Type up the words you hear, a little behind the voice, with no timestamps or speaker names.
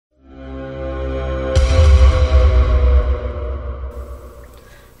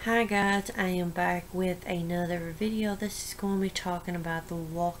Hi guys, I am back with another video. This is going to be talking about The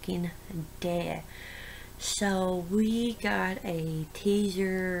Walking Dead. So we got a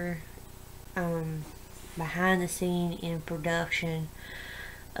teaser behind the scene in production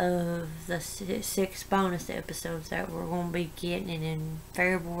of the 6 bonus episodes that we're going to be getting in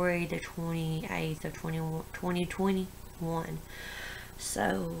February the 28th of 2021.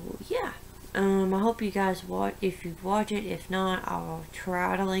 So yeah. I hope you guys watch. If you watch it, if not, I'll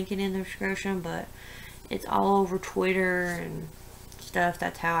try to link it in the description. But it's all over Twitter and stuff.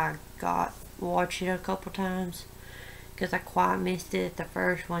 That's how I watched it a couple times, because I quite missed it the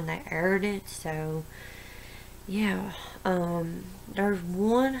first when they aired it. So yeah, there's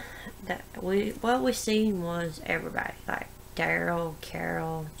one that what we seen was everybody, like Daryl,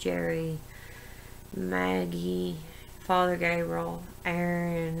 Carol, Jerry, Maggie, Father Gabriel,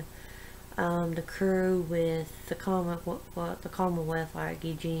 Aaron. The crew with the Commonwealth, like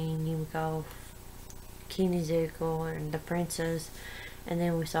Eugene, Yumiko, Kenny Ziegel, and the princess. And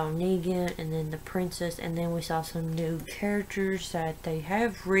then we saw Negan, and then the princess, and then we saw some new characters that they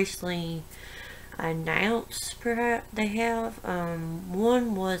have recently announced. Perhaps they have.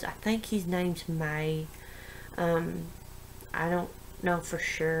 One was, I think his name's May. I don't know for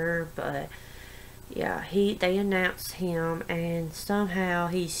sure, but yeah, they announced him, and somehow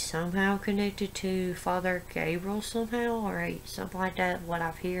he's connected to Father Gabriel somehow, or something like that. What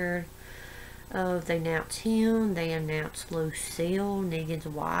I've heard of, they announced him. They announced Lucille, Negan's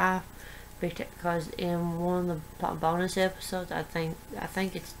wife, because in one of the bonus episodes, I think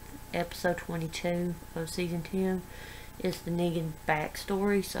it's episode 22 of season 10, is the Negan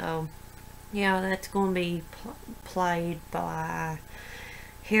backstory. So yeah, that's going to be played by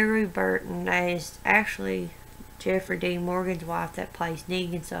Harry Burton. That is actually Jeffrey Dean Morgan's wife that plays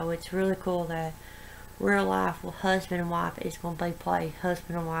Negan. So it's really cool that real life husband and wife is going to play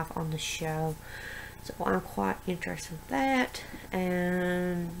husband and wife on the show. So I'm quite interested in that.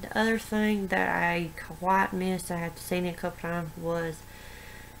 And the other thing that I quite missed, I had seen it a couple times, was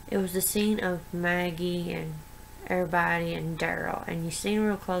the scene of Maggie and everybody and Daryl, and you seen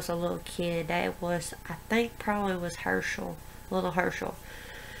real close a little kid. That was, I think, probably was Herschel, little Herschel.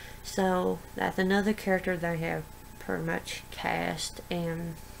 So that's another character they have pretty much cast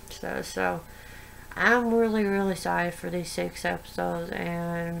and stuff. So I'm really excited for these 6 episodes,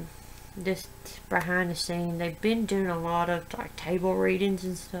 and this behind the scene, they've been doing a lot of like table readings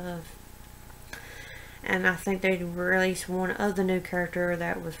and stuff, and I think they released one other new character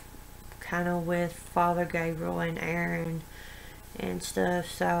that was kind of with Father Gabriel and Aaron and stuff.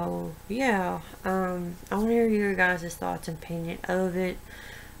 So yeah, I want to hear your guys' thoughts and opinion of it,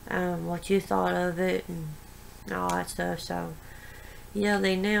 what you thought of it and all that stuff. So yeah,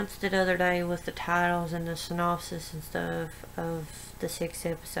 they announced it the other day with the titles and the synopsis and stuff of the 6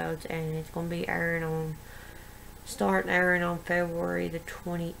 episodes, and it's going to be starting airing on February the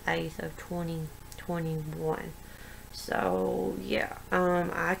 28th of 2021. So yeah,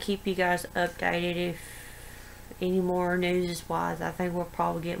 I keep you guys updated if any more news is wise. I think we'll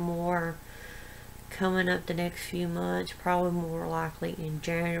probably get more coming up the next few months, probably more likely in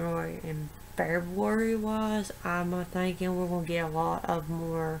January and February wise. I'm thinking we're going to get a lot of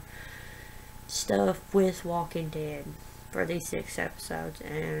more stuff with Walking Dead for these 6 episodes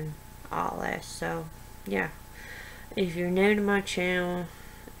and all that. So yeah, if you're new to my channel,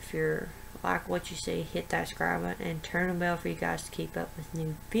 if you're like what you see, hit that subscribe button and turn the bell for you guys to keep up with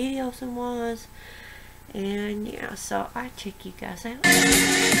new videos and was. And yeah, so I check you guys out.